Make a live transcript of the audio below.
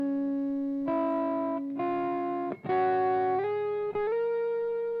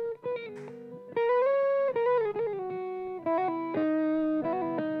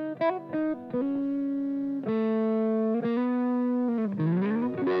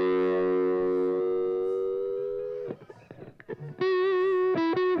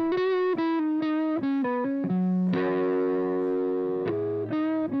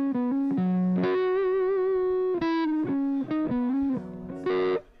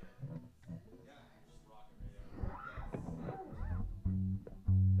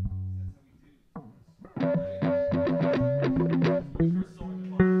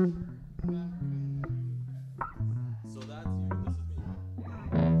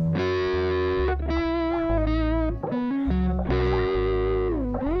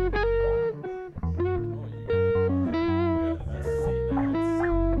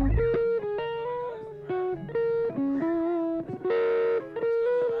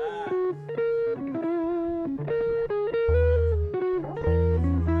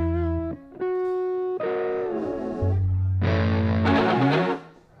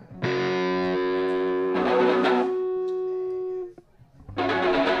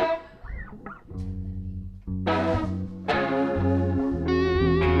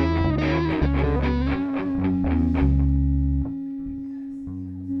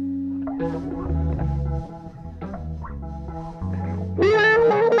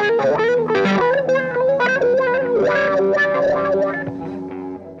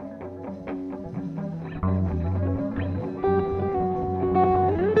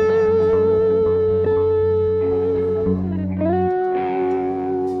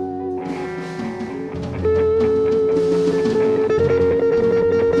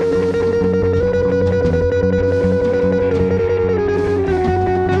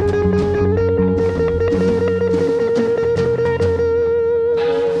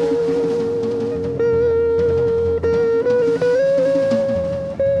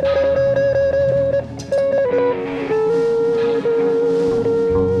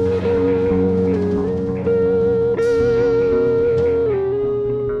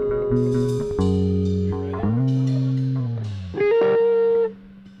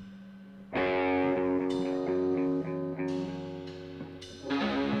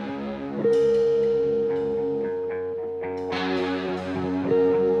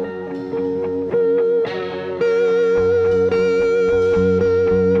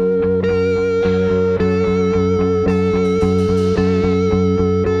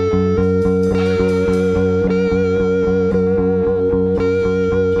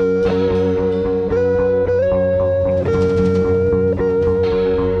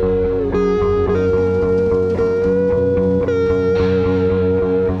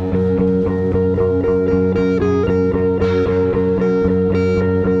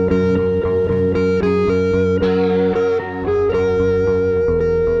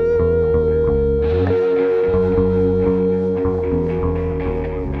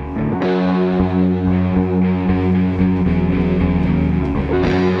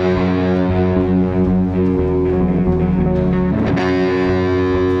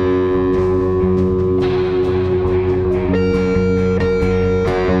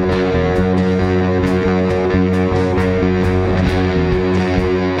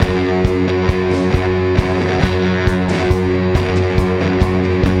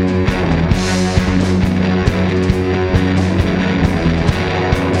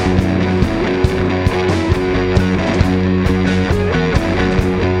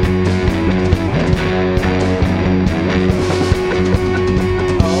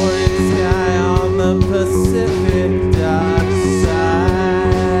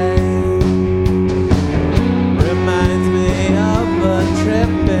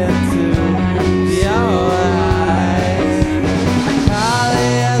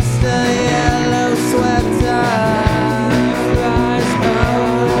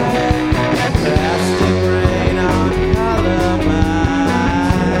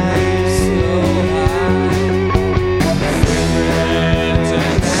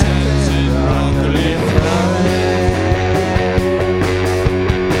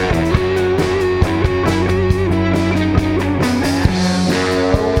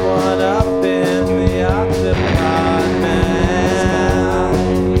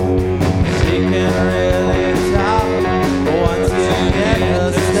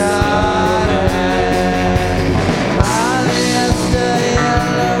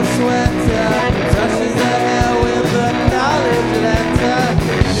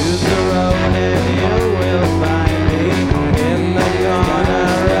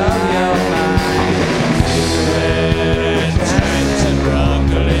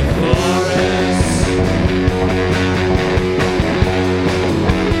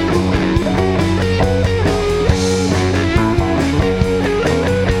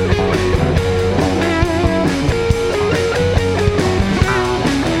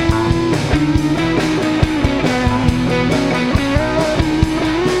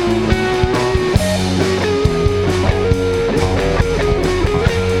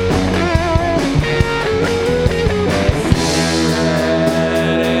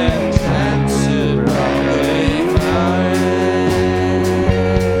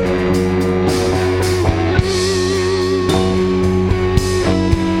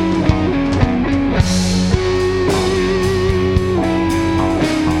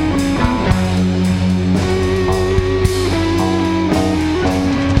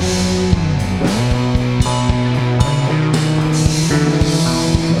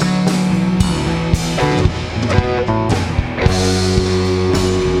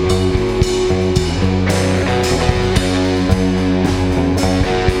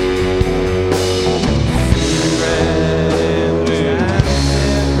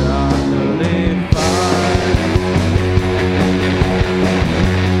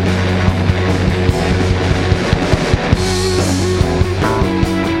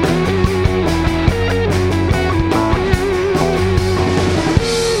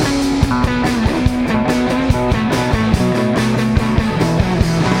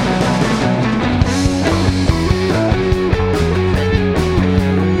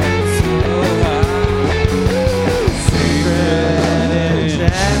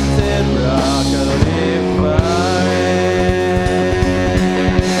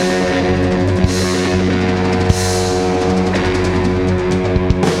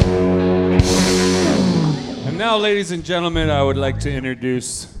Ladies and gentlemen, I would like to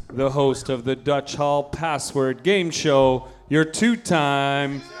introduce the host of the Dutch Hall Password Game Show, your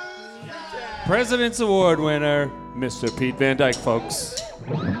two-time President's Award winner, Mr. Pete Van Dyke, folks.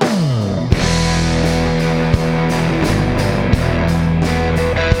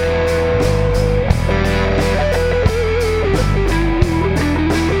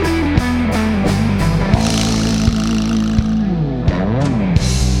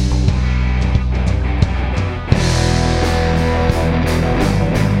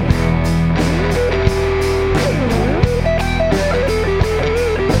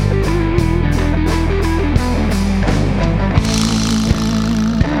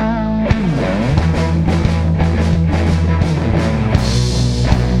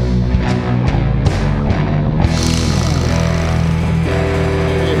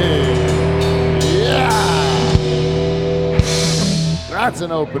 That's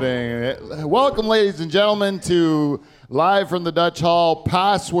an opening. Welcome, ladies and gentlemen, to Live from the Dutch Hall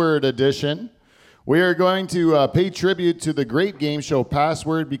Password Edition. We are going to pay tribute to the great game show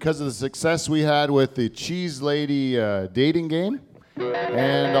Password because of the success we had with the Cheese Lady dating game.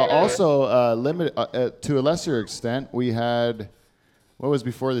 And also, to a lesser extent, we had, what was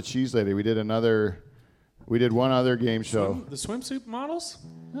before the Cheese Lady? We did one other game show. The swimsuit models?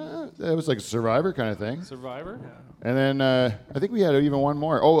 It was like a Survivor kind of thing. Survivor? Yeah. And then I think we had even one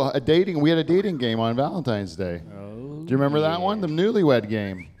more. Oh, we had a dating game on Valentine's Day. Do you remember that one? The Newlywed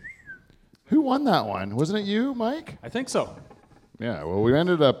Game. Who won that one? Wasn't it you, Mike? I think so. Yeah, well,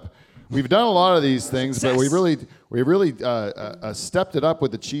 we've done a lot of these things, but we really stepped it up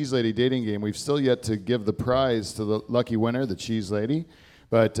with the Cheese Lady dating game. We've still yet to give the prize to the lucky winner, the Cheese Lady.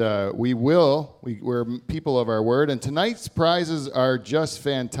 But we're people of our word. And tonight's prizes are just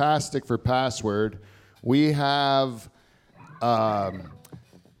fantastic for Password. We have our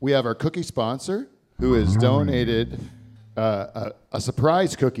cookie sponsor, who has donated a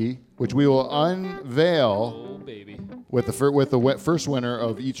surprise cookie, which we will unveil with the first winner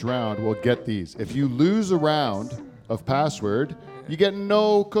of each round. We'll get these. If you lose a round of Password, you get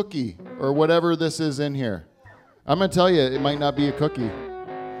no cookie or whatever this is in here. I'm going to tell you, it might not be a cookie.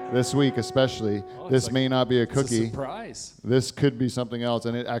 This week especially, this may not be a cookie. It's a surprise. This could be something else,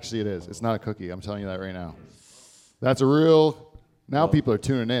 and it is. It's not a cookie. I'm telling you that right now. That's a real. Now people are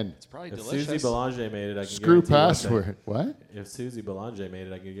tuning in. It's probably if delicious. Susie Belanger made it, I can Screw guarantee Password. What? If Susie Belanger made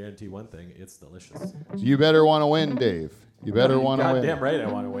it, I can guarantee one thing: it's delicious. You better want to win, Dave. You better want to win. Goddamn right,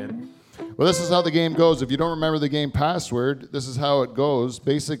 I want to win. Well, this is how the game goes. If you don't remember the game Password, this is how it goes.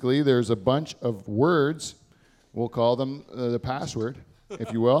 Basically, there's a bunch of words. We'll call them the password,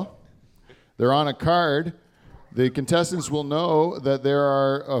 if you will. They're on a card. The contestants will know that there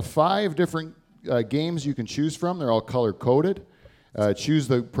are 5 different games you can choose from. They're all color-coded. Choose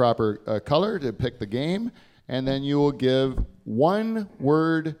the proper color to pick the game, and then you will give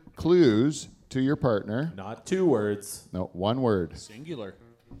one-word clues to your partner. Not 2 words. No, one word. Singular.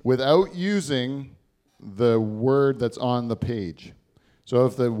 Without using the word that's on the page. So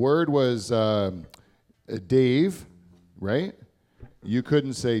if the word was Dave, right, you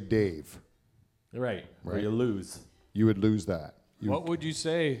couldn't say Dave. Right. Or you lose. You would lose that. What would you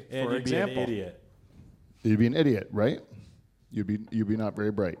say, And for you'd example? be an idiot. You'd be an idiot, right? You'd be not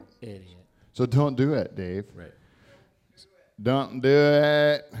very bright. Idiot. So don't do it, Dave. Right. Don't do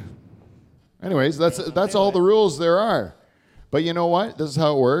it. Anyways, that's all the rules there are. But you know what? This is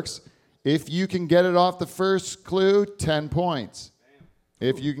how it works. If you can get it off the first clue, 10 points.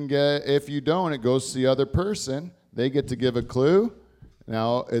 If you don't, it goes to the other person. They get to give a clue.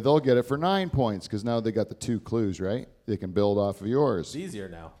 Now, they'll get it for 9 points because now they got the 2 clues, right? They can build off of yours. It's easier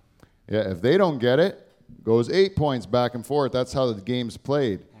now. Yeah, if they don't get it, goes 8 points back and forth. That's how the game's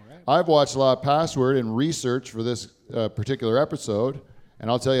played. All right. I've watched a lot of Password and research for this particular episode, and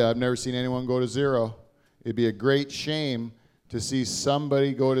I'll tell you, I've never seen anyone go to 0. It'd be a great shame to see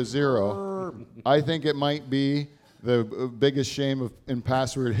somebody go to 0. I think it might be the biggest shame in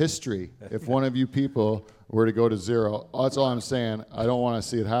Password history if one of you people were to go to 0. That's all I'm saying. I don't want to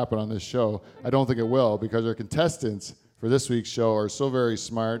see it happen on this show. I don't think it will because our contestants for this week's show are so very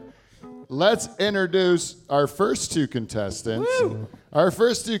smart. Let's introduce our first 2 contestants. Woo! Our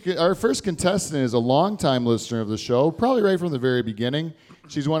first contestant is a longtime listener of the show, probably right from the very beginning.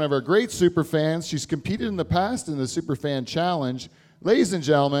 She's one of our great super fans. She's competed in the past in the Super Fan Challenge. Ladies and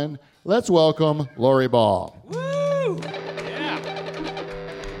gentlemen, let's welcome Lori Ball. Woo! Yeah.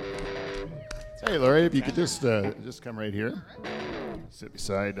 Hey, Lori, if you could just come right here, sit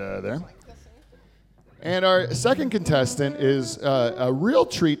beside there. And our second contestant is a real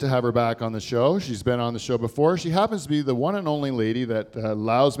treat to have her back on the show. She's been on the show before. She happens to be the one and only lady that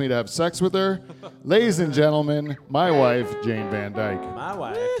allows me to have sex with her. Ladies and gentlemen, my wife, Jane Van Dyke. My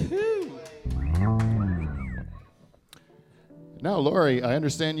wife. Now, Lori, I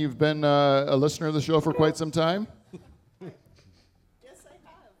understand you've been a listener of the show for quite some time? Yes, I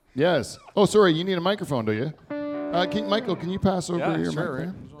have. Yes. Oh, sorry, you need a microphone, do you? Michael, can you pass over Yeah, your sure,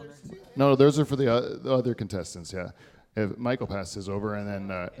 microphone? No, those are for the other contestants, yeah. If Michael passes over,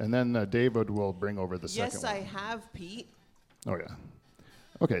 and then David will bring over the second Yes, one. I have, Pete. Oh, yeah.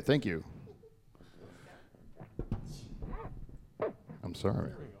 Okay, thank you. I'm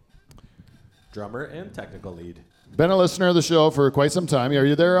sorry. Drummer and technical lead. Been a listener of the show for quite some time. Are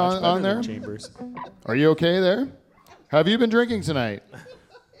you there on there? Chambers. Are you okay there? Have you been drinking tonight?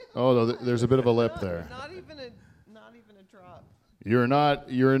 Oh, there's a bit of a lip there. Not even a drop. You're not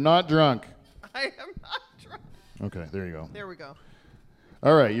drunk. I am not drunk. Okay, there you go. There we go.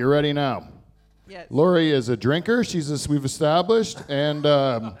 All right, you're ready now. Yes. Lori is a drinker. We've established, and Bit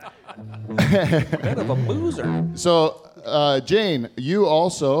of a boozer. so Jane, you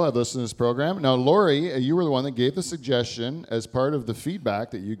also have listened to this program. Now, Lori, you were the one that gave the suggestion as part of the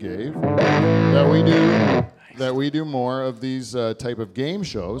feedback that you gave that we do more of these type of game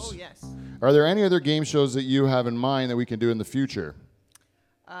shows. Oh, yes. Are there any other game shows that you have in mind that we can do in the future?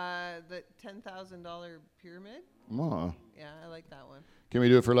 The $10,000 pyramid. Oh. Yeah, I like that one. Can we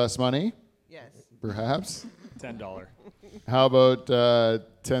do it for less money? Yes. Perhaps. $10. How about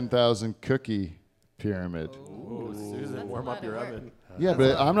 10,000 cookie pyramid? Ooh, Susan, warm up your oven. Yeah,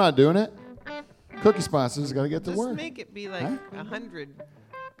 but I'm not doing it. Cookie sponsors got to get to Just work. make it be like 100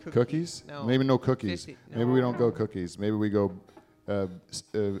 cookies. Cookies? No. Maybe no cookies. 50. Maybe we don't go cookies. Maybe we go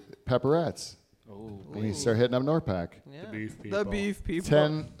pepperettes. Oh, And you start hitting up Norpac. Yeah. beef The people. beef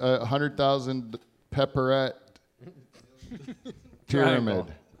people. 100,000 pepperette pyramid.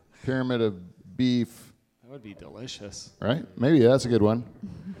 Pyramid of beef, That would be delicious. right? Maybe that's a good one.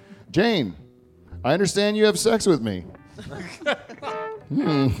 Jane, I understand you have sex with me.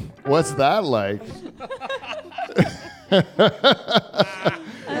 What's that like?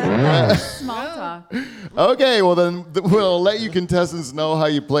 Small talk. Okay, well then we'll let you contestants know how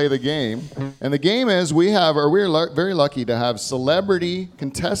you play the game. And the game is we're very lucky to have celebrity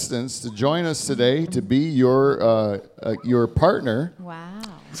contestants to join us today to be your partner. Wow.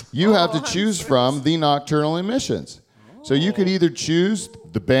 You have to choose from the Nocturnal Emissions. So you could either choose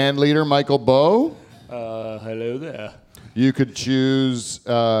the band leader Michael Bowe. Hello there. You could choose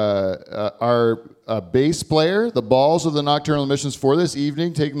our bass player, the balls of the Nocturnal Emissions for this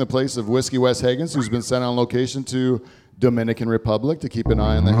evening, taking the place of Whiskey Wes Higgins, who's been sent on location to Dominican Republic to keep an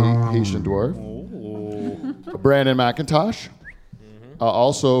eye on the Haitian dwarf. Brandon McIntosh,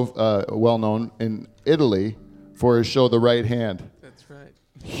 also well known in Italy for his show The Right Hand. That's right.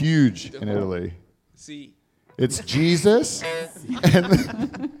 Huge in Italy. See. It's Jesus,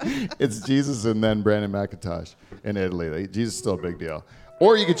 and it's Jesus and then Brandon McIntosh in Italy. Jesus is still a big deal.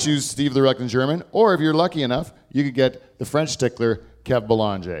 Or you could choose Steve the Reckon German, or if you're lucky enough, you could get the French tickler, Kev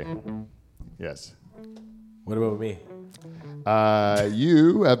Belanger. Yes. What about me?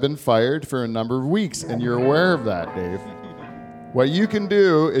 You have been fired for a number of weeks, and you're aware of that, Dave. What you can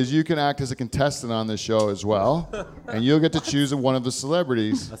do is you can act as a contestant on this show as well, and you'll get to choose one of the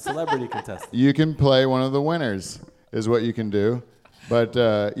celebrities. A celebrity contestant. You can play one of the winners, is what you can do. But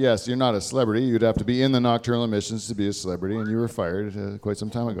yes, you're not a celebrity. You'd have to be in the Nocturnal Emissions to be a celebrity, and you were fired quite some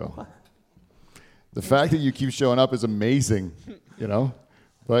time ago. The fact that you keep showing up is amazing, you know.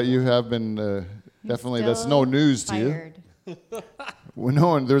 But you have been definitely, that's no news to you. Fired.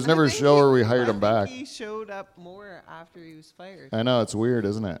 Well, there's never a show where we hired him back. He showed up more after he was fired. I know, it's weird,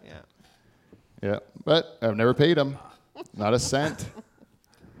 isn't it? Yeah. Yeah, but I've never paid him. Not a cent.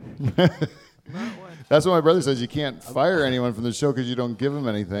 Not one. That's what my brother says. You can't fire anyone from the show because you don't give them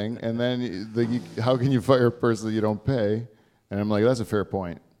anything. And then how can you fire a person that you don't pay? And I'm like, that's a fair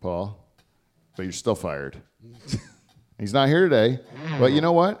point, Paul. But you're still fired. He's not here today. But you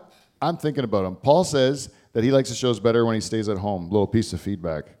know what? I'm thinking about him. Paul says that he likes the shows better when he stays at home. Little piece of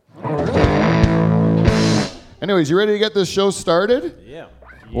feedback. Anyways, you ready to get this show started? Yeah.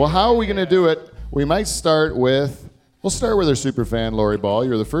 Well, how are we going to do it? We'll start with our superfan, Lori Ball.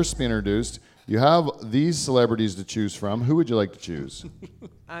 You're the first to be introduced. You have these celebrities to choose from. Who would you like to choose?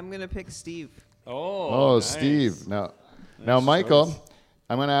 I'm going to pick Steve. Oh, nice. Steve. Now, Michael,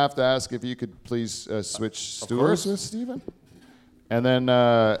 I'm going to have to ask if you could please switch stools course. with Steven. And then,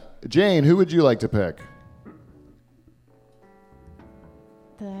 Jane, who would you like to pick?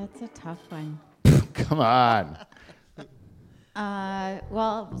 That's a tough one. Come on.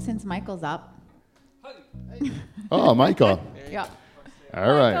 Well, since Michael's up, Oh, Michael. Yeah.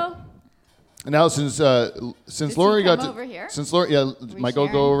 All right. Michael. Now, since Does Lori he got come to, over here? since Lori, yeah, Michael,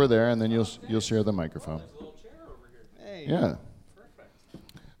 share? go over there, and then you'll share the microphone. Hey. Yeah.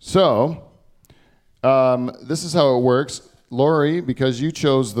 So, this is how it works. Lori, because you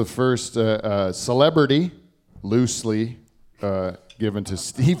chose the first celebrity, loosely given to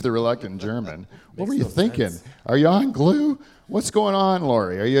Steve the Reluctant German. What were you thinking? Are you on glue? What's going on,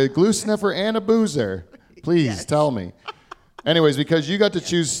 Lori? Are you a glue sniffer and a boozer? Please tell me. Anyways, because you got to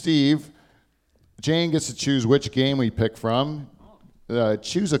choose Steve, Jane gets to choose which game we pick from.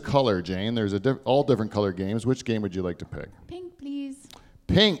 Choose a color, Jane. There's all different color games. Which game would you like to pick? Pink, please.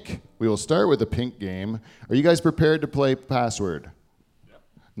 Pink. We will start with the pink game. Are you guys prepared to play password? Yep.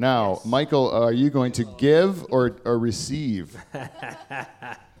 Now, Michael, are you going to give or receive?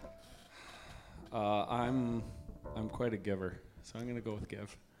 I'm quite a giver, so I'm gonna go with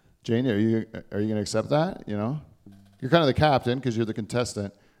give. Jane, are you going to accept that? You know, you're kind of the captain because you're the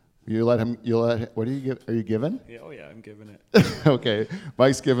contestant. You let him. What do you give? Are you giving? Yeah, oh yeah, I'm giving it. Okay,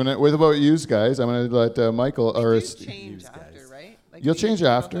 Mike's giving it. What about you guys? I'm going to let Michael or You change after, right? Like you'll we change usually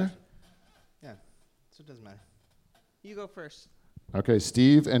go after. first? Yeah, so it doesn't matter. You go first. Okay,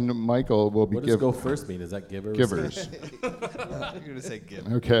 Steve and Michael will be What does go first mean? Is that give or givers. You're gonna say give.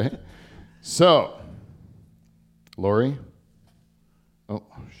 Okay, so Lori. Oh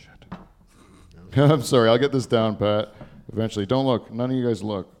shit. I'm sorry. I'll get this down, Pat. Eventually, don't look. None of you guys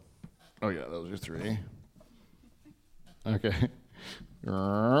look. Oh yeah, those are 3. Okay.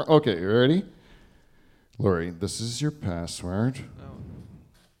 Okay, you ready? Lori, this is your password. Oh,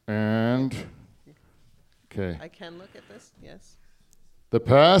 And okay. I can look at this. Yes. The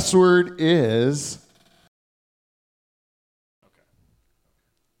password is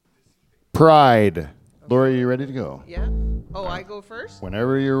Pride. Lori, you ready to go? Yeah. Oh, I go first.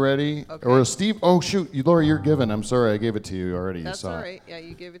 Whenever you're ready. Okay. Or Steve. Oh shoot, Lori, you're given. I'm sorry, I gave it to you already. That's you saw all it. right. Yeah,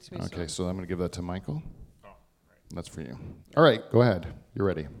 you gave it to me. Okay, So. so I'm going to give that to Michael. Oh, right. That's for you. All right, go ahead. You're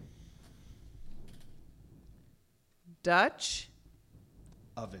ready. Dutch.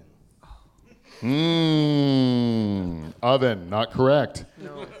 Oven. Oven, not correct.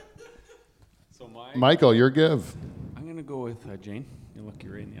 No. So Michael, your give. I'm gonna go with Jane. You look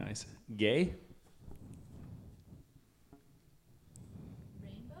you right in the eyes. Gay.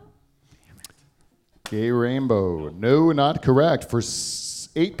 Gay rainbow. No, not correct. For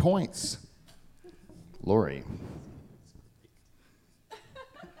 8 points. Lori.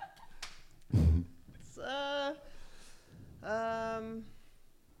 It's, oh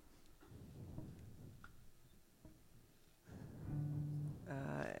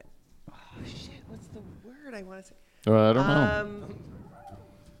shit! What's the word I want to say? I don't know.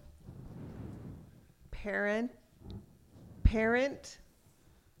 Parent.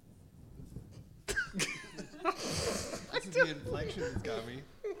 This is the inflection that's got me.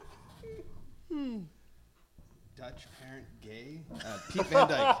 Dutch parent gay. Pete Van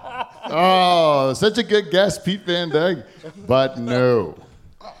Dyke. Oh, such a good guess, Pete Van Dyke. But no.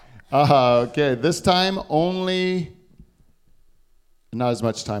 Okay, this time only not as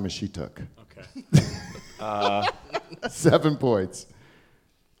much time as she took. Okay. 7 points.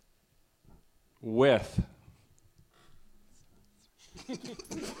 With. I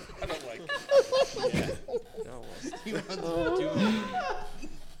don't know.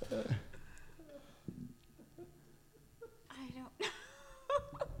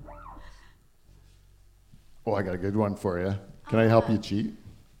 Oh, I got a good one for you. Can I help you cheat?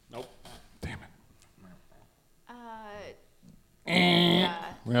 Nope. Damn it. Yeah.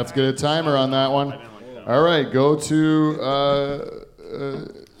 We have to get a timer on that one. All right, go to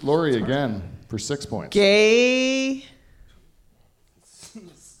Lori again for 6 points. Gay.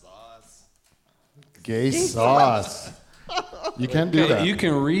 Gay sauce. You can do that. You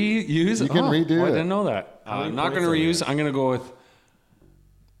can reuse. You can redo I it. didn't know that. I'm not going to reuse. I'm going to go with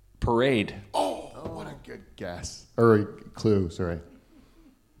parade. Oh, what a good guess. Or a clue, sorry.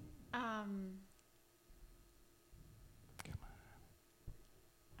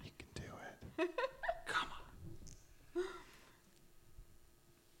 You can do it.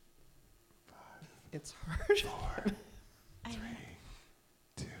 It's hard.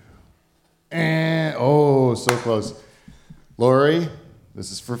 And oh, so close. Lori,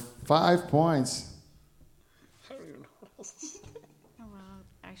 this is for 5 points. Oh, well,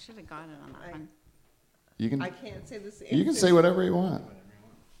 I should have got it on that one. You can I can't say the same. you can say whatever you want.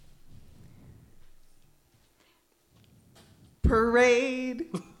 Parade.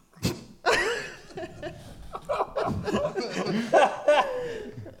 The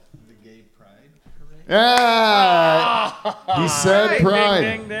gay pride parade. Yeah. He said pride.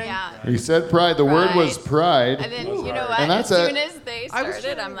 Ding, ding, ding. Yeah. He said pride. The word was pride. And then, you know what? And As that's soon it. as they I was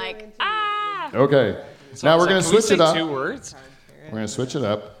started, trying I'm to like, go into ah. Okay. Now we're going to Can we switch it say up. 2 words? We're going to switch it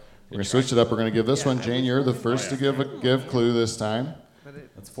up. We're going to switch it up. We're going to give this one, Jane, you're the first to give clue this time. But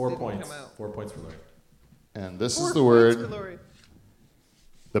it That's 4 didn't points. come out. 4 points for Lori. And this 4 is the points word. for Lori.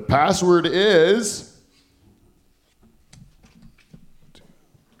 The password is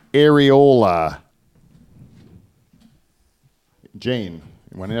areola. Jane,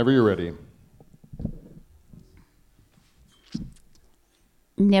 whenever you're ready.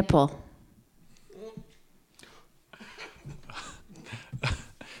 Nipple.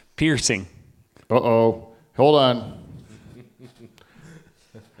 Piercing. Uh-oh. Hold on.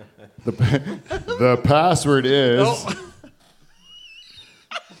 The password is...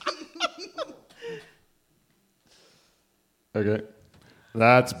 Okay.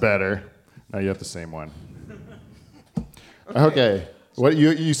 That's better. Now you have the same one. Okay. What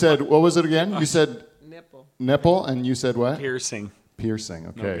you said, what was it again? You said Nipple. nipple, and you said what? Piercing. Piercing.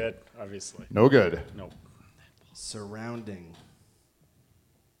 Okay. No good, obviously. No good. No. Surrounding.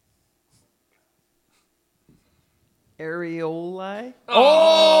 Areoli.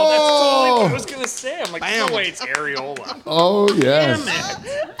 Oh, that's totally what I was going to say. I'm like, no way, it's areola. Oh, yes.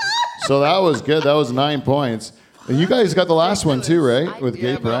 So that was good. That was 9 points. And you guys got the last one too, right? With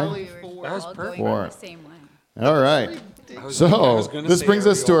gay pride? We were That was all perfect. going on the Four. same one. All right. I So was gonna this say brings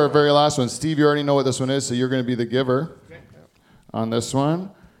us to areola. our very last one. Steve, you already know what this one is, so you're going to be the giver on this one.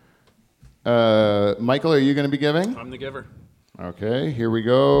 Michael, are you going to be giving? I'm the giver. Okay, here we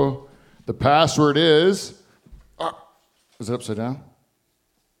go. The password is... Is it upside down?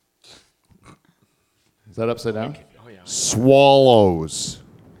 Is that upside down? Oh, yeah. Swallows.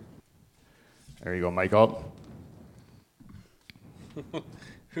 There you go, Michael.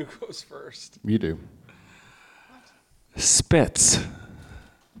 Who goes first? You do. Spits.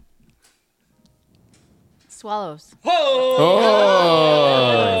 Swallows. Oh!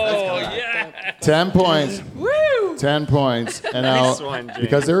 yeah. 10 points. Woo! 10 points. And now, Nice one, Jane.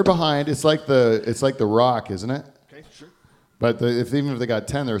 because they were behind, it's like the Rock, isn't it? Okay, sure. But even if they got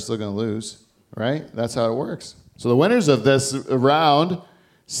 10, they're still going to lose, right? That's how it works. So the winners of this round,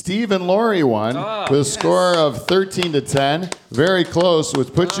 Steve and Lori won with a score of 13 to 10. Very close,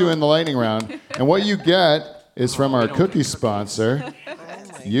 which puts you in the lightning round. And what you get is from our cookie sponsor.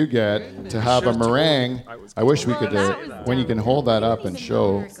 You get to have a meringue. I wish we could, when you can hold that up and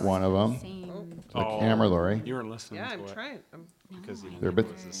show one of them. The camera, Lori. You weren't listening Yeah, to I'm it. trying. Because you They're a bit,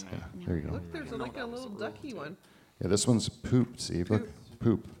 it's the same. yeah, there you go. Look, there's like a little ducky one. Yeah, this one's poop, Steve. Look,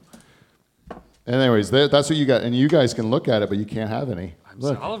 poop. Anyways, that's what you got. And you guys can look at it, but you can't have any. I'm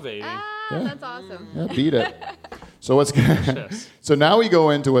Look. salivating. Ah, Yeah. that's awesome. Yeah, beat it. So so now we go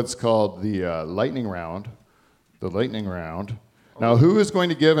into what's called the lightning round. The lightning round. Now, who is going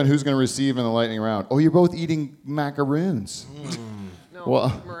to give and who's going to receive in the lightning round? Oh, you're both eating macaroons. No,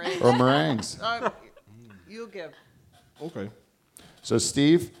 Well, meringue. or meringues. You'll give. Okay. So,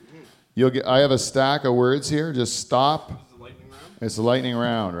 Steve, I have a stack of words here. Just stop. It's the lightning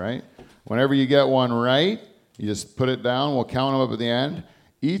round, right? Whenever you get one right, you just put it down. We'll count them up at the end.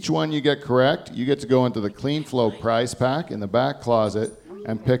 Each one you get correct, you get to go into the Clean Flow prize pack in the back closet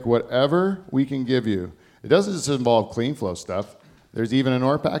and pick whatever we can give you. It doesn't just involve Clean Flow stuff. There's even an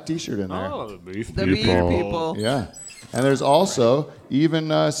Orpac t-shirt in there. Oh, the beef The beef people. Yeah. And there's also even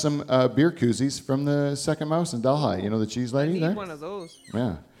some beer koozies from the Second Mouse in Delhi. You know the cheese lady Need there? one of those.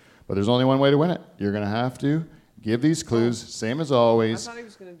 Yeah. But there's only one way to win it. You're going to have to give these clues, same as I always. thought he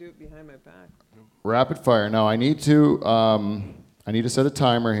was going to do it behind my back. Rapid fire. Now I need to set a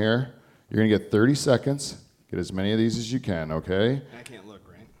timer here. You're gonna get 30 seconds. Get as many of these as you can. Okay? I can't look,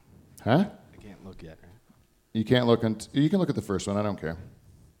 right? Huh? I can't look yet, right? You can't look. You can look at the first one. I don't care.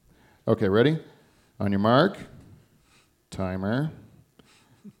 Okay. Ready? On your mark. Timer.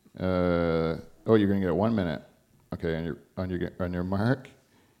 You're gonna get 1 minute. Okay. On your mark.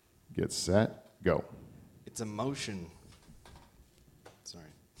 Get set. Go. It's emotion. Sorry.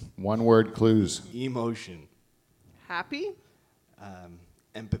 One word clues. Emotion. Happy?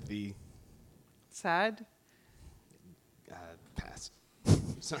 Empathy. Sad? Pass.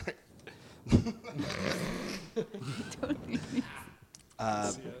 Sorry.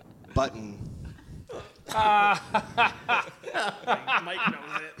 Button. Mike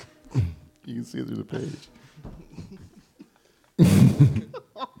knows it. You can see it through the page.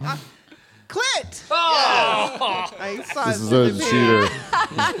 Clit! Oh! I saw This it is through a the page.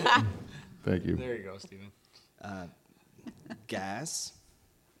 cheater. Thank you. There you go, Steven. Gas.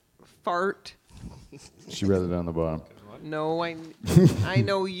 Fart. She read it down the bottom. No, I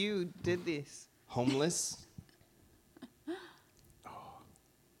know you did this. Homeless.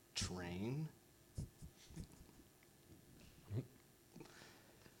 Train.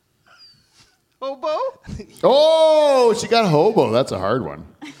 Hobo. Oh, she got hobo. That's a hard one.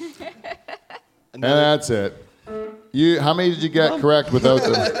 And that's it. How many did you get correct without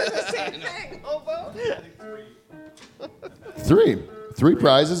the Same thing. Hobo. 3? 3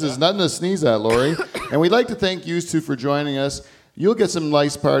 prizes is nothing to sneeze at, Lori. And we'd like to thank you two for joining us. You'll get some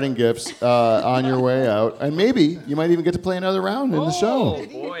nice parting gifts on your way out, and maybe you might even get to play another round in the show. Oh,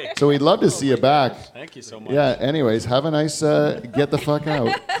 boy. So we'd love to see you back. Thank you so much. Yeah. Anyways, have a nice get the fuck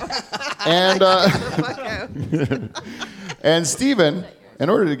out. And and Stephen, in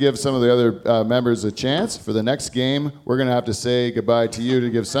order to give some of the other members a chance for the next game, we're gonna have to say goodbye to you to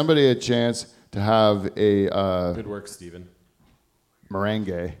give somebody a chance to have a Good work, Stephen.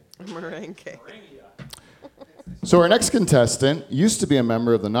 merengue. Merengue. So our next contestant used to be a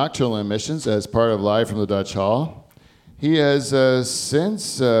member of the Nocturnal Emissions as part of Live from the Dutch Hall. He has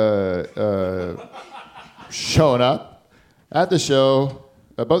since shown up at the show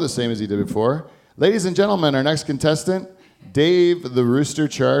about the same as he did before. Ladies and gentlemen, our next contestant, Dave the Rooster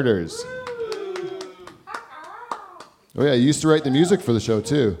Charters. Oh yeah, he used to write the music for the show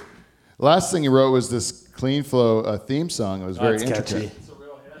too. Last thing he wrote was this Clean Flow theme song. It was very That's intricate. catchy.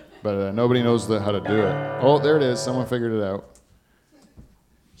 But nobody knows how to do it. Oh, there it is. Someone figured it out.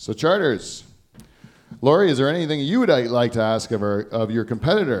 So, Charters. Lori, is there anything you would like to ask of your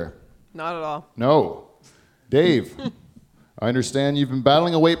competitor? Not at all. No. Dave, I understand you've been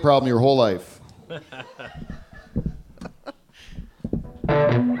battling a weight problem your whole life.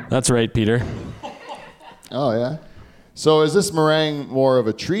 That's right, Peter. Oh, yeah? So is this meringue more of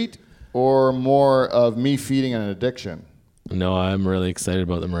a treat or more of me feeding an addiction? No, I'm really excited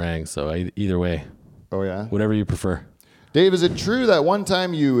about the meringue, so either way, Oh, yeah? whatever you prefer. Dave, is it true that one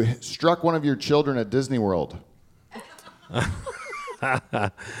time you struck one of your children at Disney World?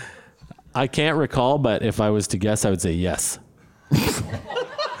 I can't recall, but if I was to guess, I would say yes.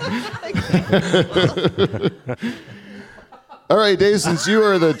 All right, Dave, since you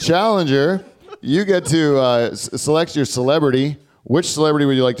are the challenger, you get to select your celebrity. Which celebrity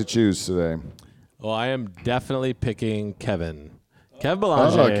would you like to choose today? Well, I am definitely picking Kevin. Kev Oh,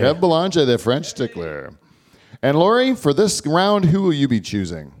 Belanger. Kev Belanger, the French stickler. And Lori, for this round, who will you be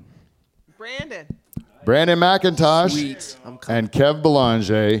choosing? Brandon. Brandon McIntosh Sweet. I'm coming. and Kev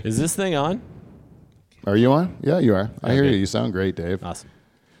Belanger. Is this thing on? Are you on? Yeah, you are. I hear Okay. you. You sound great, Dave. Awesome.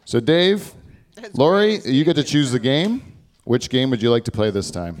 So, Dave, Lori, you get to choose the game. Which game would you like to play this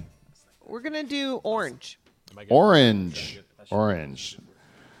time? We're gonna do orange. Orange. Orange.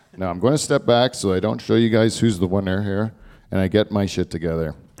 Now, I'm going to step back so I don't show you guys who's the winner here, and I get my shit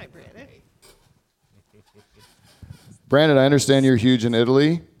together. Hi, Brandon. Brandon, I understand you're huge in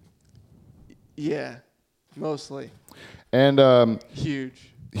Italy. Yeah, mostly. And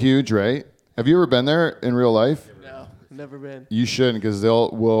Huge. huge, right? Have you ever been there in real life? No, never been. You shouldn't, because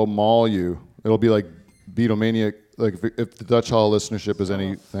will maul you. It'll be like Beatlemania. Like if the Dutch Hall listenership is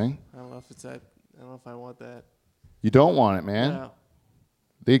anything, I don't know if it's that. I don't know if I want that. you don't want it, man. No.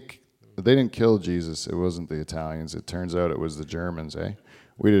 They didn't kill Jesus. It wasn't the Italians. It turns out it was the Germans. Eh?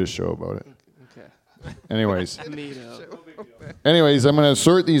 We did a show about it. Okay. Anyways, Neato. I'm gonna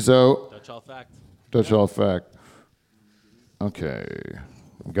sort these out. Dutch Hall fact. Dutch Hall fact. Okay,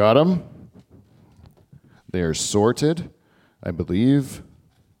 got them. They are sorted. I believe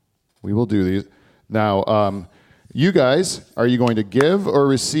we will do these now. You guys, are you going to give or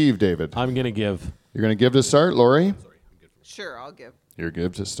receive, David? I'm going to give. You're going to give to start, Lori? Sure, I'll give. You're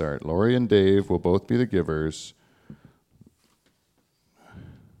give to start. Lori and Dave will both be the givers.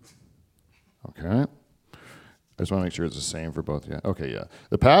 Okay. I just want to make sure it's the same for both. Yeah. Okay, yeah.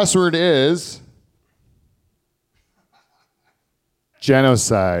 The password is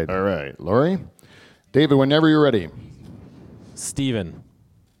genocide. All right, Lori. David, whenever you're ready. Steven.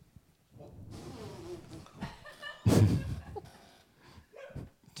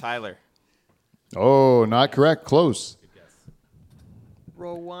 Tyler. Oh, not correct. Close.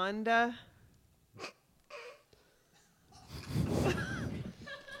 Rwanda.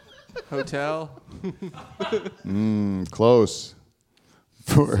 Hotel. Close.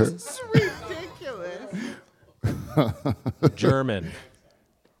 For It's ridiculous. German.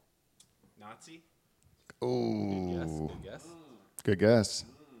 Nazi. oh, Yes. good guess.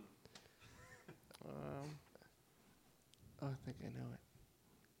 Oh, I think I know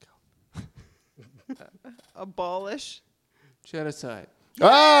it. Abolish. Genocide.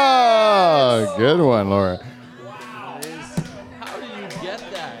 Ah, good one, Laura. How do you get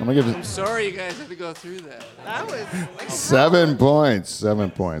that? I'm gonna give I'm it sorry you guys had to go through that. That was like 7 points. 7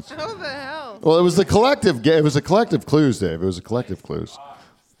 points. how the hell? Well, it was the collective. It was a collective clues, Dave. It was a collective clues.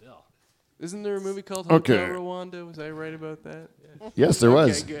 Isn't there a movie called Okay. Hotel Rwanda? Was I right about that? Yes, there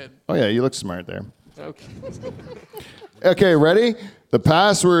was. Okay, good. Oh yeah, you look smart there. Okay. Okay, ready? The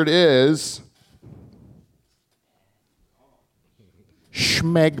password is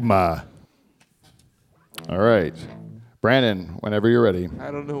schmegma. All right, Brandon. Whenever you're ready. I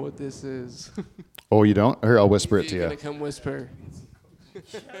don't know what this is. Oh, you don't? Here, I'll whisper it to You're you. gonna come whisper.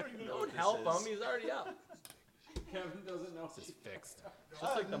 Don't help him. He's already up. Kevin doesn't know. It's fixed.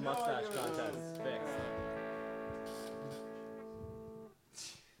 Just like the mustache contest. It's fixed.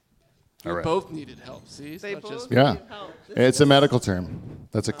 You All right. both needed help. See, it's They not both just. Yeah, need help. it's a medical term.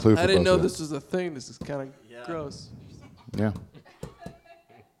 That's a clue for I didn't both know of you. this was a thing. This is kind of gross. Yeah.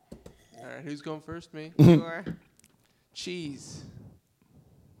 All right, who's going first? Me. You are. Cheese.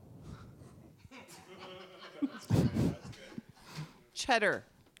 Cheddar.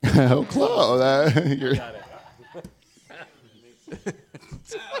 Oh, close. You're-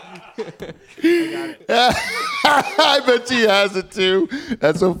 I bet she has it too.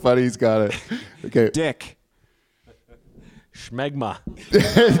 That's so funny. He's got it. Okay. Dick. Schmegma.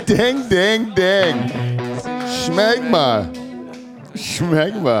 Ding, ding, ding. Schmegma.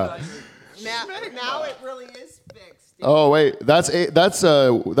 Schmegma. Now it really is fixed. Oh wait,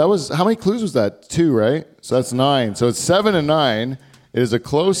 that was how many clues was that? 2, right? So that's 9. So it's 7 and 9. It is a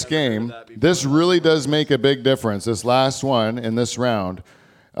close game. This really does make a big difference. This last one in this round.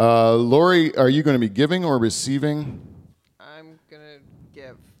 Lori, are you going to be giving or receiving? I'm gonna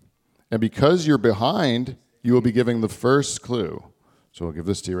give. And because you're behind, you will be giving the first clue. So we'll give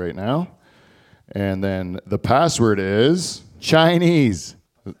this to you right now. And then the password is Chinese.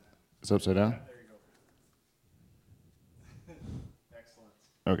 It's upside down? Excellent.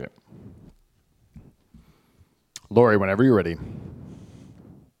 Okay. Lori, whenever you're ready.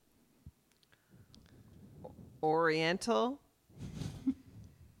 Oriental.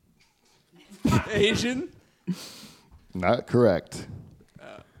 Asian. Not correct.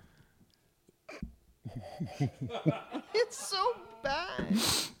 It's so bad.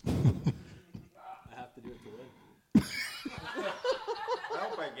 I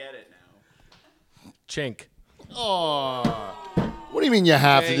hope I get it now. Chink. What do you mean you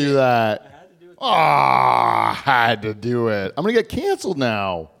have to do that? Oh, I had to do it. I'm going to get canceled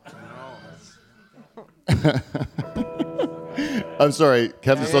now. I'm sorry.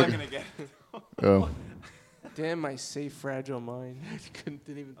 Kevin's I'm looking. gonna get it. Oh. Damn, my safe, fragile mind. Didn't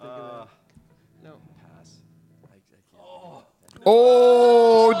even think of No. Pass.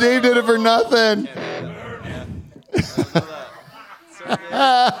 Oh, Dave did it for nothing.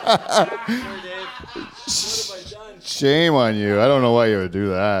 Shame on you. I don't know why you would do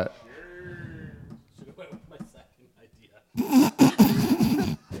that.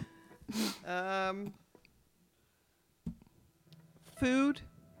 Food.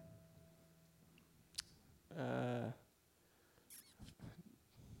 that.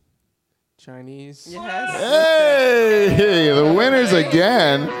 Chinese. Yes. Hey, the winners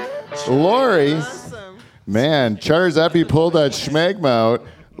again. Lori. Awesome. Man, Charters Epi pulled that schmegma out.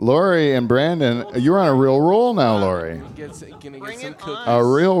 Lori and Brandon, you're on a real roll now, Lori. Gonna get Bring some it cookies. A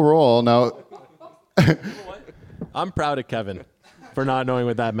real roll. Now, I'm proud of Kevin for not knowing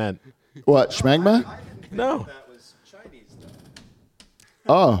what that meant. what, schmegma? No. That was Chinese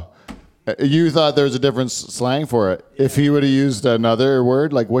though. Oh. You thought there was a different slang for it. If he would have used another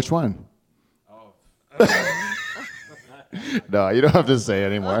word, like which one? No, you don't have to say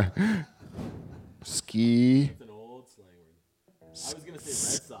anymore. Ski. It's an old slang word. I was going to say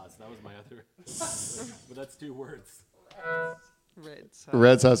red sauce. That was my other. But that's 2 words. Red sauce.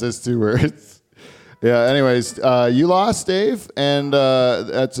 Red sauce is 2 words. Yeah, anyways, you lost, Dave, and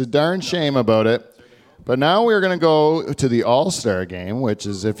that's a darn shame about it. But now we're going to go to the All-Star game, which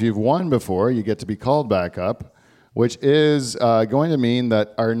is if you've won before, you get to be called back up, which is going to mean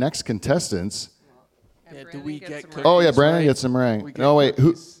that our next contestants. Yeah, do Brandon we gets get some cookies? Oh yeah, Brandon right? gets some We meringue. get No wait,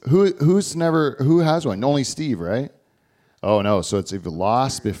 cookies. who has one? Only Steve, right? Oh no, so it's if you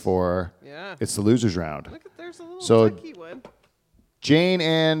lost before. Yeah. It's the losers round. Look at there's a little So- ducky one. Jane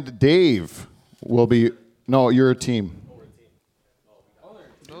and Dave will be. No, you're a team.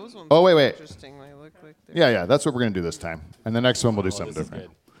 Those ones. Oh, wait, look wait. Interesting. They look like they're. Yeah, that's what we're gonna do this time. And the next one we'll do something This is different.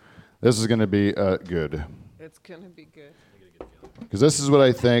 good. This is gonna be good It's gonna be good. because this is what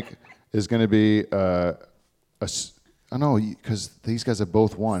I think is gonna be I know because these guys have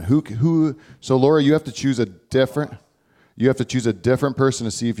both won. Who? So Laura, you have to choose a different. You have to choose a different person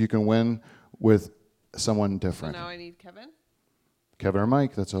to see if you can win with someone So different. now I need Kevin. Kevin or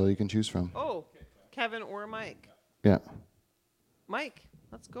Mike. That's all you can choose from. Oh, Kevin or Mike. Yeah. Mike.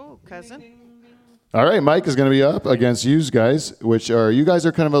 Let's go, cousin. All right, Mike is going to be up against you guys, you guys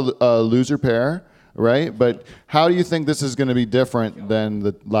are kind of a loser pair, right? But how do you think this is going to be different than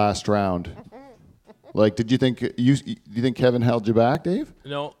the last round? Like, do you think Kevin held you back, Dave?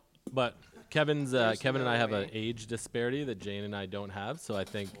 No, but Kevin and I have an age disparity that Jane and I don't have. So I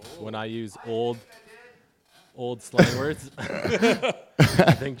think when I use old slang words,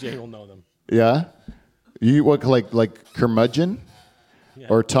 I think Jane will know them. Yeah. You what like curmudgeon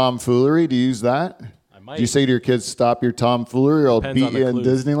or tomfoolery? Do you use that? I might. Do you say to your kids, "Stop your tomfoolery, or I'll Depends beat on the you in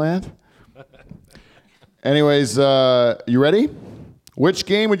clues. Disneyland"? Anyways, you ready? Which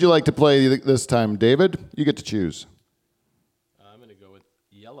game would you like to play this time, David? You get to choose. I'm gonna go with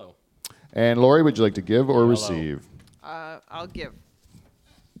yellow. And Lori, would you like to give or receive? I'll give.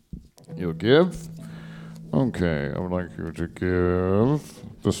 You'll give. Okay, I would like you to give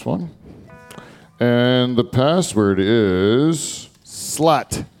this one. And the password is slut.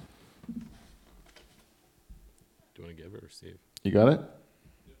 Do you want to give or receive? You got it?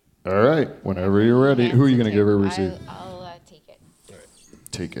 All right, whenever you're ready. Who are you going to give or receive? I'll take it.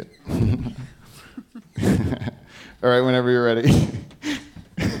 Take it. All right, whenever you're ready.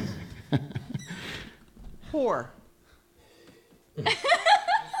 Whore.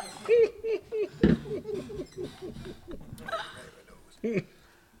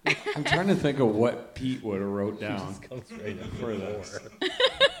 I'm trying to think of what Pete would have wrote down for this.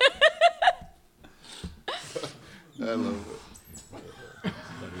 I love it.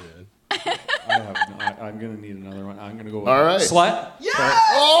 I'm gonna need another one. I'm gonna go with All right. slut.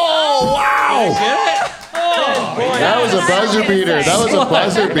 Oh, wow! That was a buzzer beater. That was a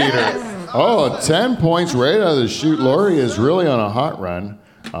buzzer beater. Oh, 10 points right out of the chute. Lori is really on a hot run.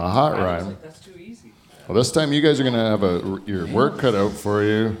 A hot run. That's too easy. Well, this time you guys are going to have your work cut out for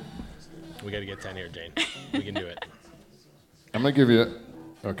you. We got to get 10 here, Jane. We can do it. I'm going to give you...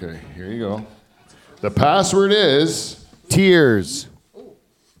 Okay, here you go. The password is tears.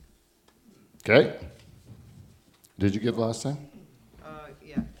 Okay. Did you give last time?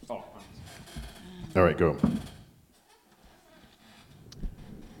 Yeah. Oh, All right, go.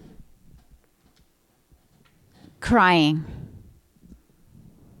 Crying.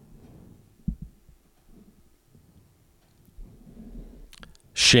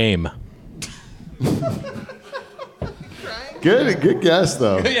 Shame. Good guess,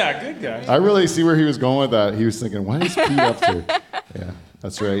 though. yeah, good guy. I really see where he was going with that. He was thinking, what is Pete up to? Yeah,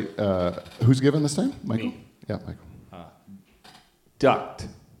 that's right. Who's giving this time? Michael? Me. Yeah, Michael. Duct.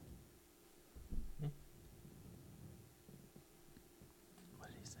 What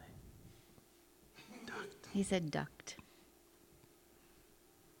did he say? He said duct.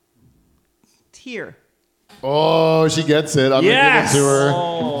 Tear. Oh, she gets it. I'm Yes! going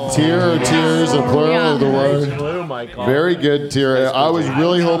to give it to her. Tear or tears, a plural of the word. Blue, Michael. Very good, Tear. I was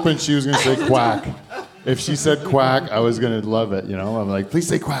really hoping she was going to say quack. If she said quack, I was going to love it. You know, I'm like, please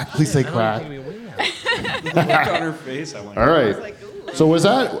say quack, please say quack. Look on her face. I went. All right. So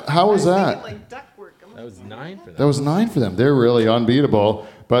how was that? Like ductwork. That was 9 for That them. was 9 for them. They're really unbeatable.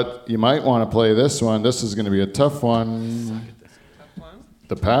 But you might want to play this one. This is going to be a tough one.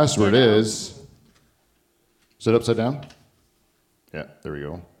 The password is it upside down? Yeah, there we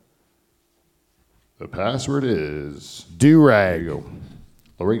go. The password is do-rag.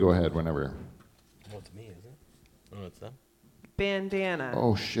 Lori, go ahead whenever. Oh, it's me, is it? Oh, it's them. Bandana.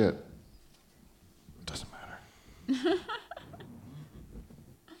 Oh, shit. Doesn't matter.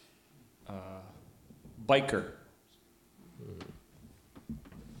 Biker.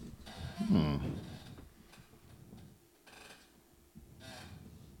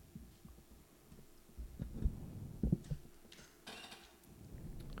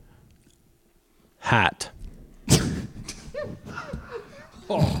 Hat.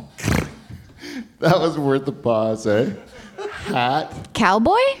 That was worth the pause, eh? Hat.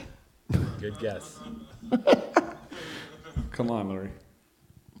 Cowboy? Good guess. Come on, Lori.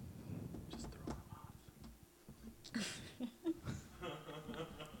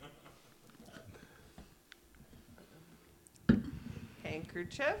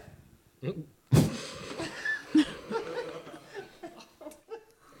 Handkerchief. It's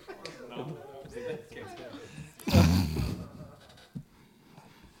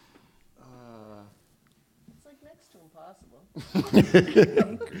like next to impossible.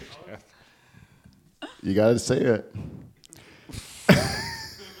 You got to say it.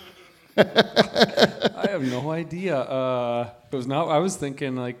 I have no idea. It was not. I was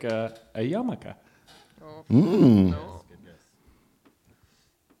thinking like a yarmulke. No. Good guess.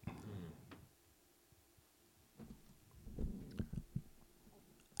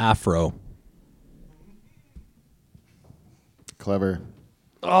 Afro. Clever.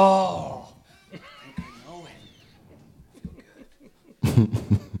 Oh.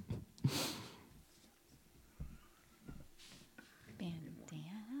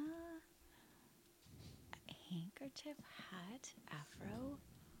 Bandana, handkerchief, hat, afro.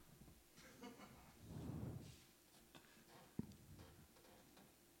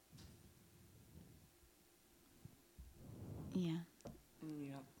 Yeah.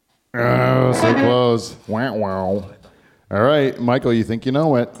 Oh, so close. Wow, wow. All right, Michael, you think you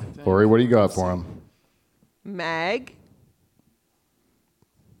know it. Lori, what do you got for him? Mag.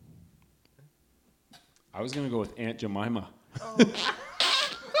 I was going to go with Aunt Jemima.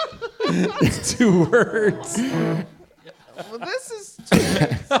 It's 2 words. Well, this is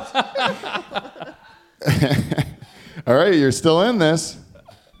All right, you're still in this. Oh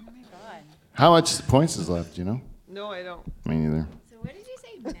my god. How much points is left, do you know? no, I don't. Me neither. So what did you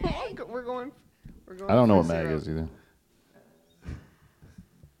say, Meg? We're going. I don't know what for mag 0. is either.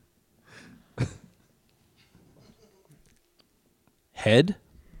 Head.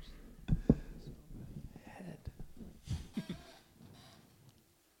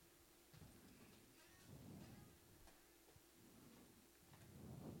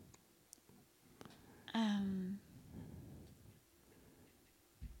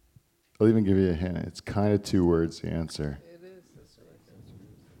 I'll even give you a hint. It's kind of 2 words, the answer. It is. That's the right answer.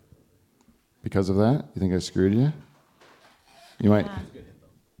 Because of that, you think I screwed you? You might.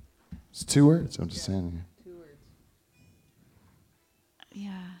 It's 2 words. I'm just saying. 2 words.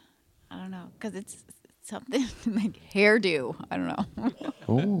 Yeah. I don't know. Because it's something like hairdo. I don't know.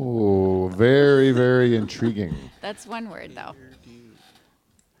 Oh, very, very intriguing. That's one word, though.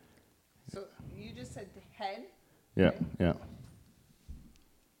 So you just said head Yeah, yeah.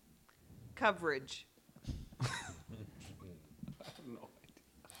 coverage.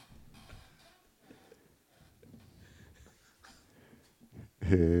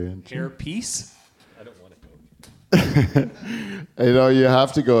 And, Hair piece? you know, you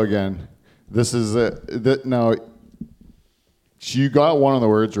have to go again. This is it. Now, you got one of the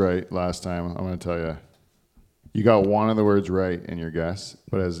words right last time. I'm going to tell you. You got one of the words right in your guess,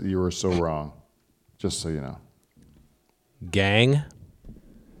 but as you were so wrong. Just so you know. Gang.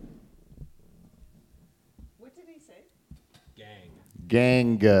 What did he say? Gang.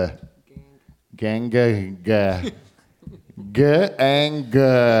 Ganga. Ganga.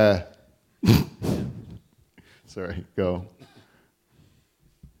 Ganga. Sorry, go.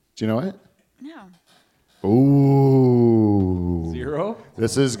 Do you know it? No. Ooh. 0?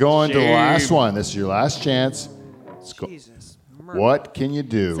 This is going to the Shame. last one. This is your last chance. Let's go. Jesus. What can you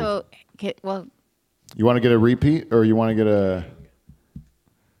do? So, well, You want to get a repeat, or you want to get a?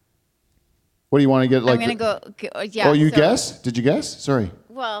 What do you want to get? Like, I'm going to go. Yeah. oh, you so- guess? Did you guess? Sorry.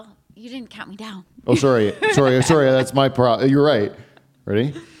 Well, you didn't count me down. Oh, sorry. Sorry. That's my problem. You're right.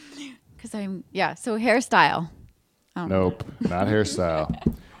 Ready? Because so hairstyle. Nope, not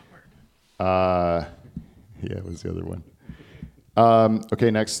hairstyle. Yeah, it was the other one. Okay,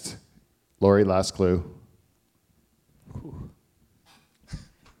 next. Lori, last clue.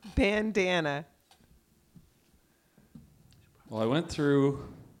 Bandana. Well, I went through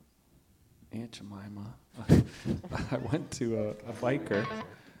Aunt Jemima. I went to a biker.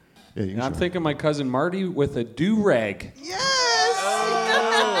 Yeah, you And can I'm show. thinking my cousin Marty with a do-rag. Yes.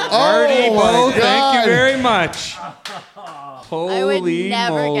 Marty, Oh, my Bo, thank God. you very much. Holy I would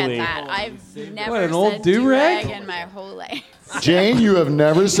never moly. get that. I've never What, an old said do-rag? in my whole life. Jane, you have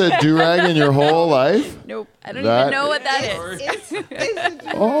never said do-rag in your whole life? Nope. I don't That- even know what that is. Is it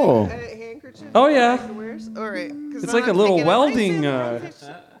Oh. a handkerchief? Oh, yeah. He wears? All right. 'Cause It's then like a I'm little thinking, am I welding,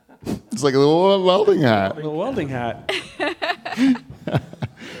 saying It's like a little welding hat. little welding hat.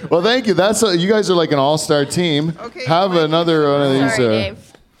 Well, thank you. You guys are like an all-star team. Okay, Have Mike, another one of these. Sorry, Dave.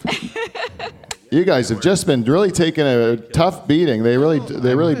 You guys have just been really taking a tough beating. They really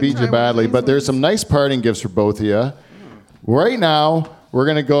beat you badly. But there's some nice parting gifts for both of you. Right now, we're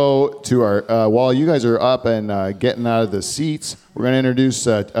going to go to our, while you guys are up and getting out of the seats, we're going to introduce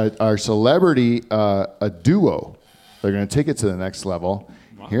our celebrity, a duo. They're going to take it to the next level.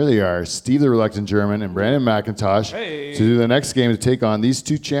 Here they are, Steve the Reluctant German and Brandon McIntosh, Hey. to do the next game to take on these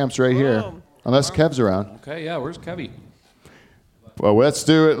two champs right here. Boom. Unless Kev's around. Okay, yeah, where's Kevy? Well, let's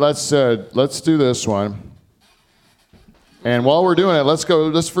do it. Let's do this one. And while we're doing it, let's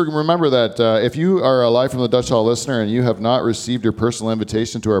remember that if you are a Live from the Dutch Hall listener and you have not received your personal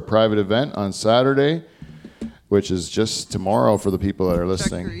invitation to our private event on Saturday, which is just tomorrow for the people that are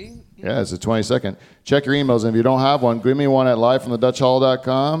listening. your email. Yeah, it's the 22nd. Check your emails, and if you don't have one, give me one at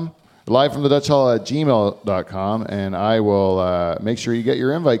livefromthedutchhall.com, livefromthedutchhall@gmail.com, and I will make sure you get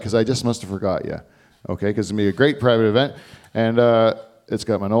your invite because I just must have forgot you. Okay, because it's going to be a great private event. And It's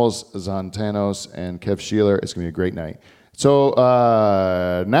got Manolis Zontanos and Kev Sheeler. It's going to be a great night. So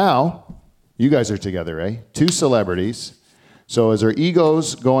now you guys are together, eh? 2 celebrities. So is our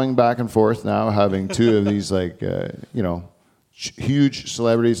egos going back and forth now, having 2 of these huge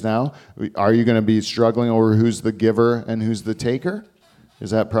celebrities now? Are you going to be struggling over who's the giver and who's the taker?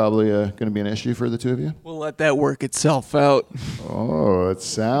 Is that probably going to be an issue for the 2 of you? We'll let that work itself out. Oh, it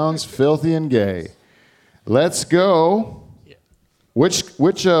sounds filthy and gay. Let's go. Which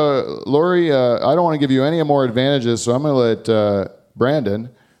Lori, I don't want to give you any more advantages, so I'm going to let Brandon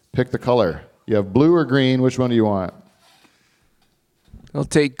pick the color. You have blue or green. Which one do you want? I'll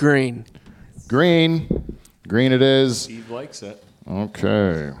take green. Green. Green it is. Steve likes it.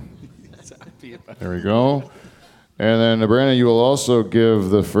 Okay. There we go. And then, Brandon, you will also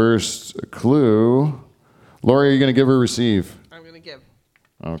give the first clue. Lori, are you going to give or receive? I'm going to give.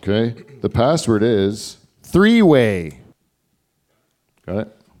 Okay. The password is 3-way. Got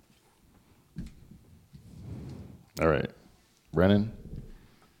it? All right. Brennan?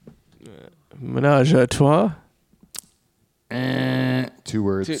 Menage a trois. 2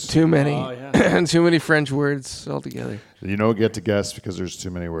 words. Too many. Oh, yeah. Too many French words altogether. You don't get to guess because there's too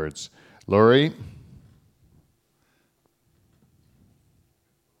many words. Lori?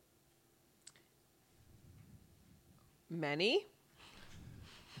 Many.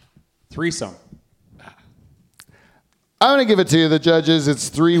 Threesome. I'm going to give it to you, the judges. It's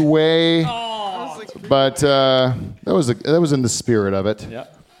 3-way. But that was in the spirit of it. Yeah.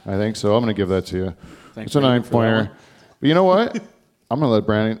 I think so. I'm going to give that to you. Thanks, It's a Brandon, for that 9-pointer. one. But you know what? I'm going to let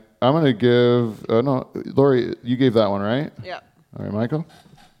Brandon. I'm going to give. No, Lori, you gave that one, right? Yeah. All right, Michael.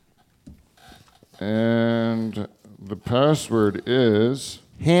 And the password is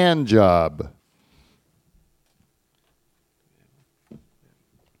hand job.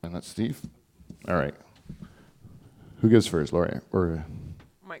 And that's Steve. All right. Who goes first, Lori? Or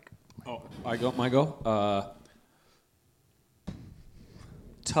Mike. Oh, I go.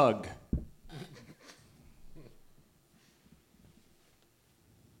 Tug.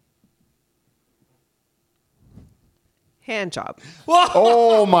 Hand job.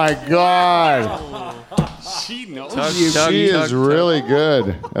 oh my God! She knows. She is really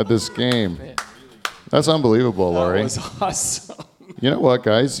good at this game. That's unbelievable, Lori. That was awesome. You know what,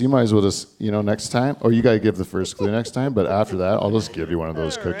 guys? You might as well just, next time. Or you got to give the first clue next time. But after that, I'll just give you one of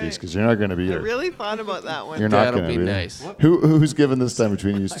those All cookies right. because you're not going to be I here. really thought about that one. You're not That'll going to be be. nice. Who's given this time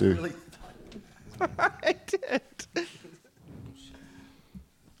between you two? I did.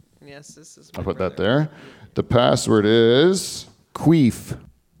 Yes, this is. I'll put that there. The password is queef.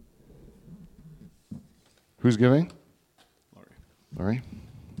 Who's giving? Lori.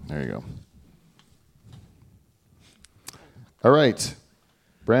 There you go. All right.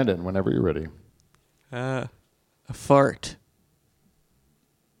 Brandon, whenever you're ready. A fart.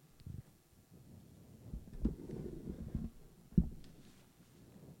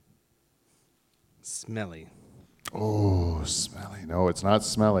 Smelly. Oh, smelly. No, it's not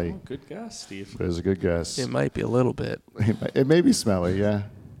smelly. Good guess, Steve. But it's a good guess. It might be a little bit. It may be smelly, yeah.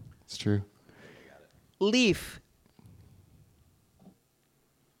 It's true. Leaf.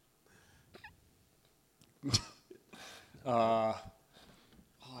 I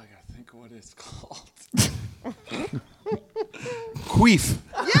gotta think of what it's called. Queef.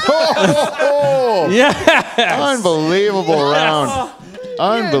 Yeah. Unbelievable round.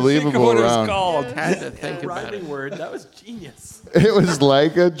 Unbelievable What it's round. called. Had to think about it. Rhyming word. That was genius. It was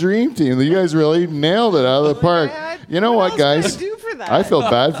like a dream team. You guys really nailed it out of the park. You know what, else can I guys? do for that? I feel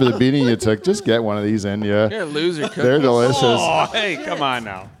bad for the beating you took. Just get one of these in you. You're a loser, cookie. They're delicious. Oh, hey, come on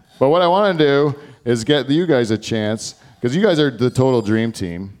now. But what I want to do is get you guys a chance because you guys are the total dream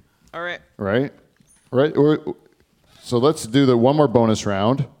team, All right. right? Right. So let's do the one more bonus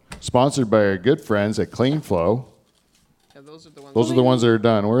round, sponsored by our good friends at Clean Flow. Yeah, those are the ones. Those are the ones that are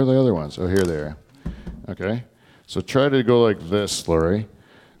done. Where are the other ones? Oh, here they are. Okay. So try to go like this, Lori,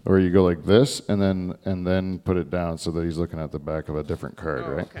 or you go like this, and then put it down so that he's looking at the back of a different card,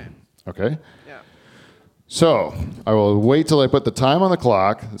 Oh, right? okay. Okay. Yeah. So I will wait till I put the time on the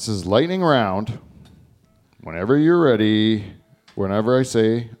clock. This is lightning round. Whenever you're ready, whenever I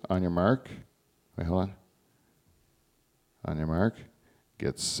say on your mark, wait, hold on. On your mark,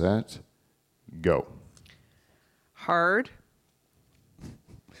 get set, go. Hard.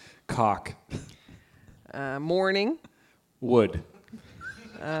 Cock. Morning. Wood.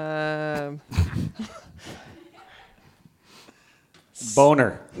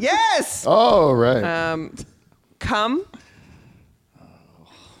 Boner. Yes. Oh, right. Come.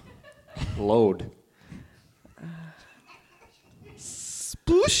 Load.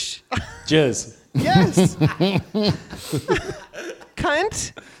 Sploosh. Jizz. Yes.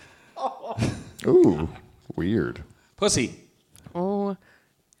 Cunt. Ooh, weird. Pussy. Oh.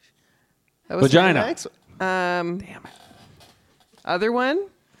 That was Vagina. my next one. Damn it. Other one?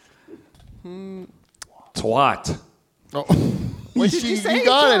 Twat. Oh. What did you say? He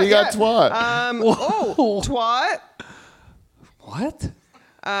got it. He got twat. Twat. What?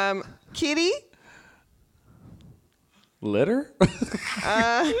 Kitty. Litter?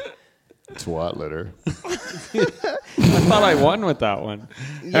 Twat litter. I thought I won with that one.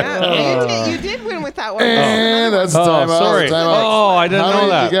 Yeah, you did win with that one. And that's Oh, time out. sorry. Time out. Oh, I didn't How know many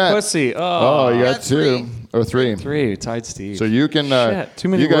did that. you get? Pussy. Oh, you got That's 2 or 3. 3. Tied Steve. So you can. Shit, too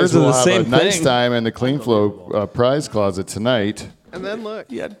many you guys words of will the have same a nice thing. time in the Clean Flow prize closet tonight. And then look.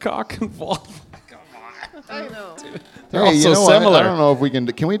 you had cock involved. I know. They're Hey, all you so know what? similar. I don't know if we can.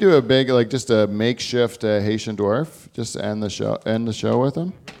 Can we do a big, like, just a makeshift Haitian dwarf? Just to end the show. End the show with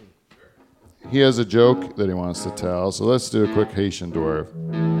him. He has a joke that he wants to tell, so let's do a quick Haitian dwarf.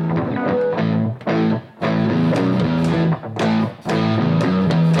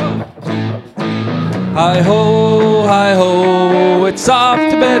 Hi ho, it's off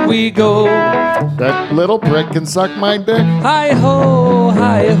to bed we go. That little prick can suck my dick. Hi ho,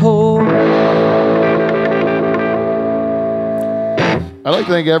 hi ho. I'd like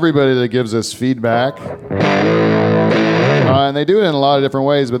to thank everybody that gives us feedback. And they do it in a lot of different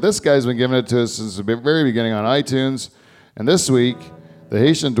ways, but this guy's been giving it to us since the very beginning on iTunes. And this week, the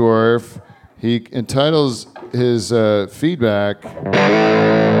Haitian Dwarf, he entitles his feedback,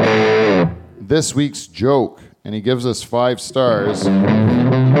 This Week's Joke, and he gives us 5 stars.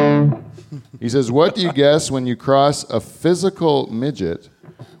 He says, what do you guess when you cross a physical midget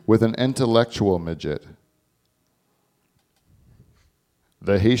with an intellectual midget?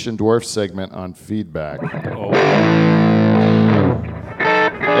 The Haitian Dwarf segment on feedback.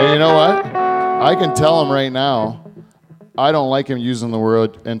 And you know what? I can tell him right now, I don't like him using the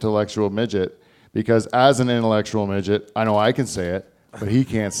word intellectual midget because as an intellectual midget, I know I can say it, but he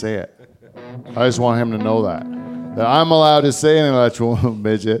can't say it. I just want him to know that I'm allowed to say an intellectual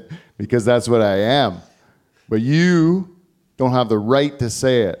midget because that's what I am. But you don't have the right to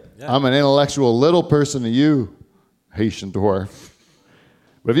say it. Yeah. I'm an intellectual little person to you, Haitian Dwarf.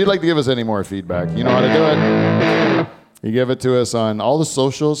 But if you'd like to give us any more feedback, you know how to do it. You give it to us on all the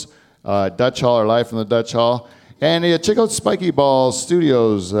socials, Dutch Hall or Live from the Dutch Hall. And check out Spiky Ball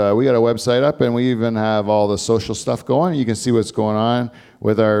Studios. We got a website up, and we even have all the social stuff going. You can see what's going on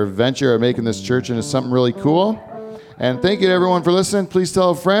with our venture of making this church into something really cool. And thank you to everyone for listening. Please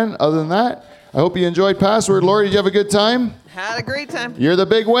tell a friend. Other than that, I hope you enjoyed Password. Lori, did you have a good time? Had a great time. You're the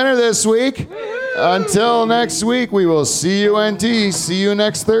big winner this week. Until next week, we will see you, NT. See you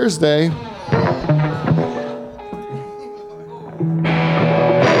next Thursday.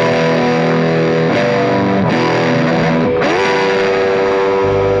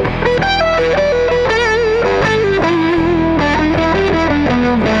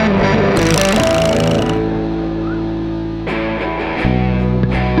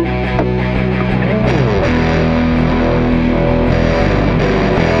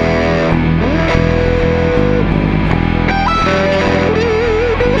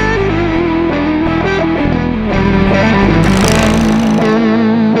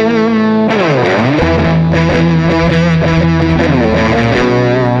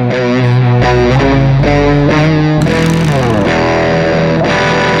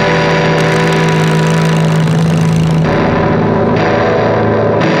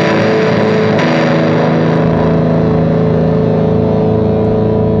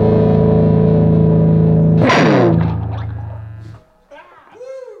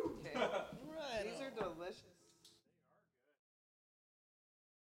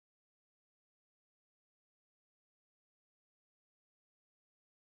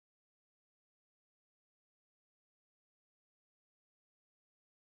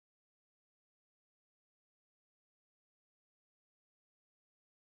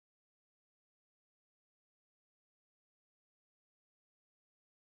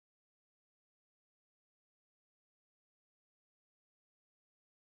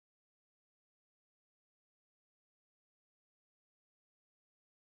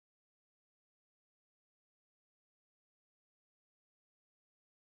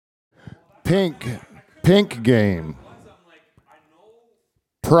 Pink game.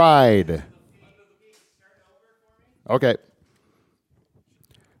 Pride. Okay.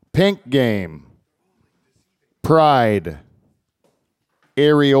 Pink game. Pride.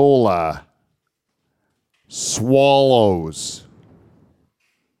 Areola. Swallows.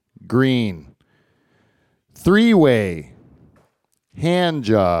 Green. Three-way. Hand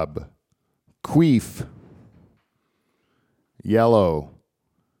job. Queef. Yellow.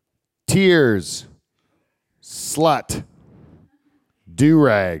 Tears. Slut.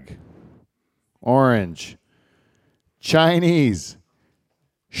 Do-rag. Orange. Chinese.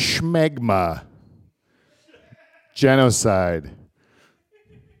 Schmegma. Genocide.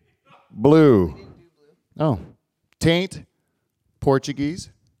 Blue. Oh. Taint.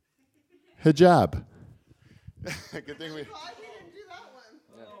 Portuguese. Hijab. Good thing we...